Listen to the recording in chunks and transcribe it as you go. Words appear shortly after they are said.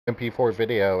MP4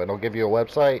 video, and it'll give you a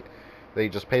website that you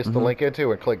just paste the link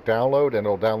into and click download, and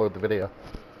it'll download the video.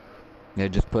 Yeah,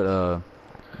 just put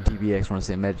DBX want to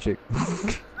say magic.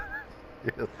 Yes.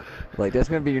 Like that's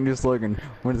gonna be your new slogan.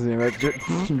 Want to say magic?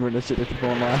 When that shit is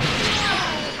going live.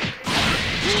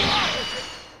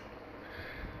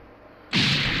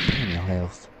 Damn your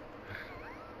health.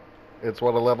 It's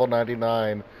what a level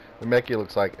 99 Meki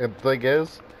looks like. And the thing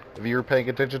is, if you were paying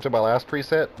attention to my last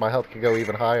preset, my health could go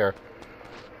even higher.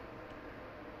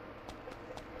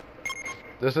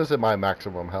 This isn't my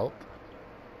maximum health.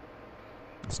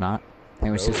 It's not. I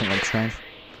think we see something like strange.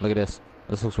 Look at this.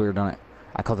 This looks weird, doesn't it?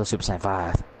 I call this Super Saiyan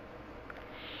 5.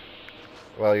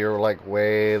 Well, you're like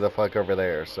way the fuck over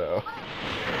there, so.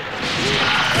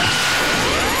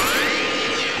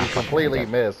 You completely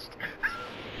missed.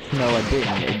 No, I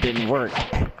didn't. It didn't work.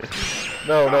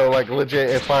 No, like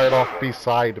legit, it fired off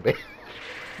beside me.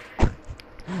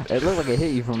 It looked like it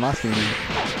hit you from my screen.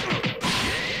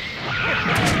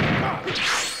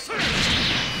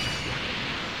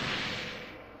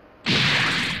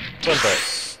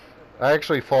 But I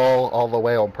actually fall all the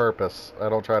way on purpose. I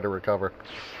don't try to recover.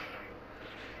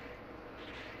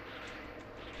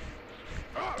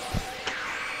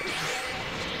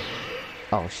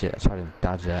 Oh shit, I tried to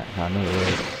dodge that. I knew it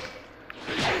was.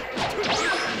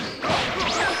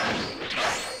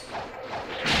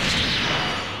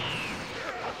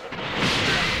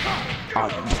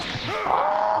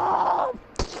 Oh.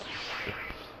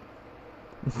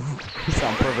 You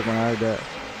sound perfect when I heard that.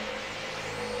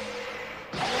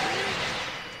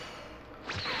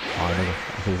 Oh, nigga,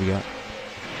 I see what you got.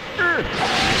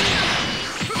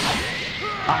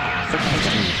 Ah, I hate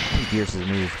that move. I hate Gears'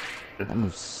 move. That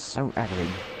move's so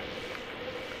aggravating.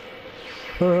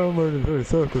 Oh, I'm gonna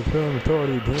suck this I'm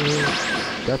retarded.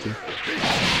 Got you.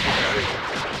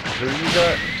 Who you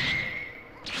got?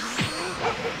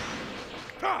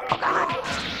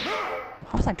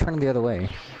 How was I turning the other way?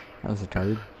 That was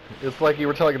retarded. It's like you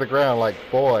were telling the ground, like,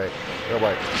 boy. They're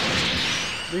like,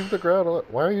 leave the ground.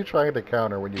 Why are you trying to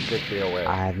counter when you kick me away?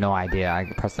 I have no idea. I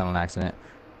pressed that on accident.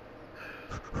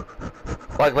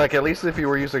 Like at least if you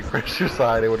were using pressure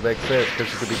side, it would make sense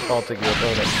because you could be taunting your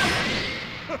opponent.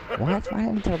 What? Why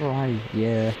didn't I tell her?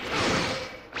 Yeah.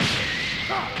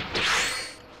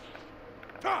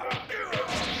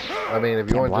 I mean, if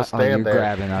you want to just stand you're there.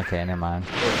 Grabbing. Okay, never mind.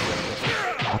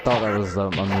 I thought that was a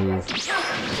move.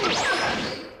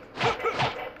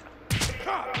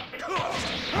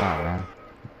 Oh man.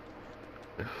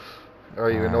 Are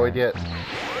you annoyed yet?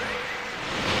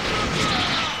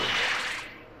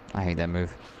 I hate that move.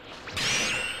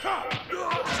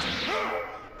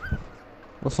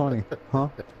 What's funny? Huh?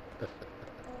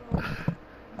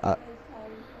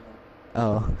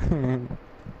 Oh.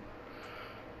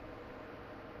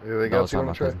 Anything else you want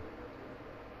to try?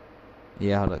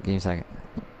 Yeah, hold up. Give me a second.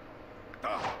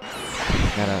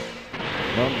 Gotta...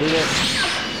 Don't do it.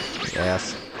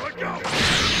 Yes.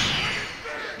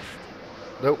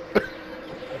 Nope.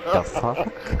 The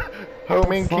fuck?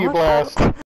 Homing key blast.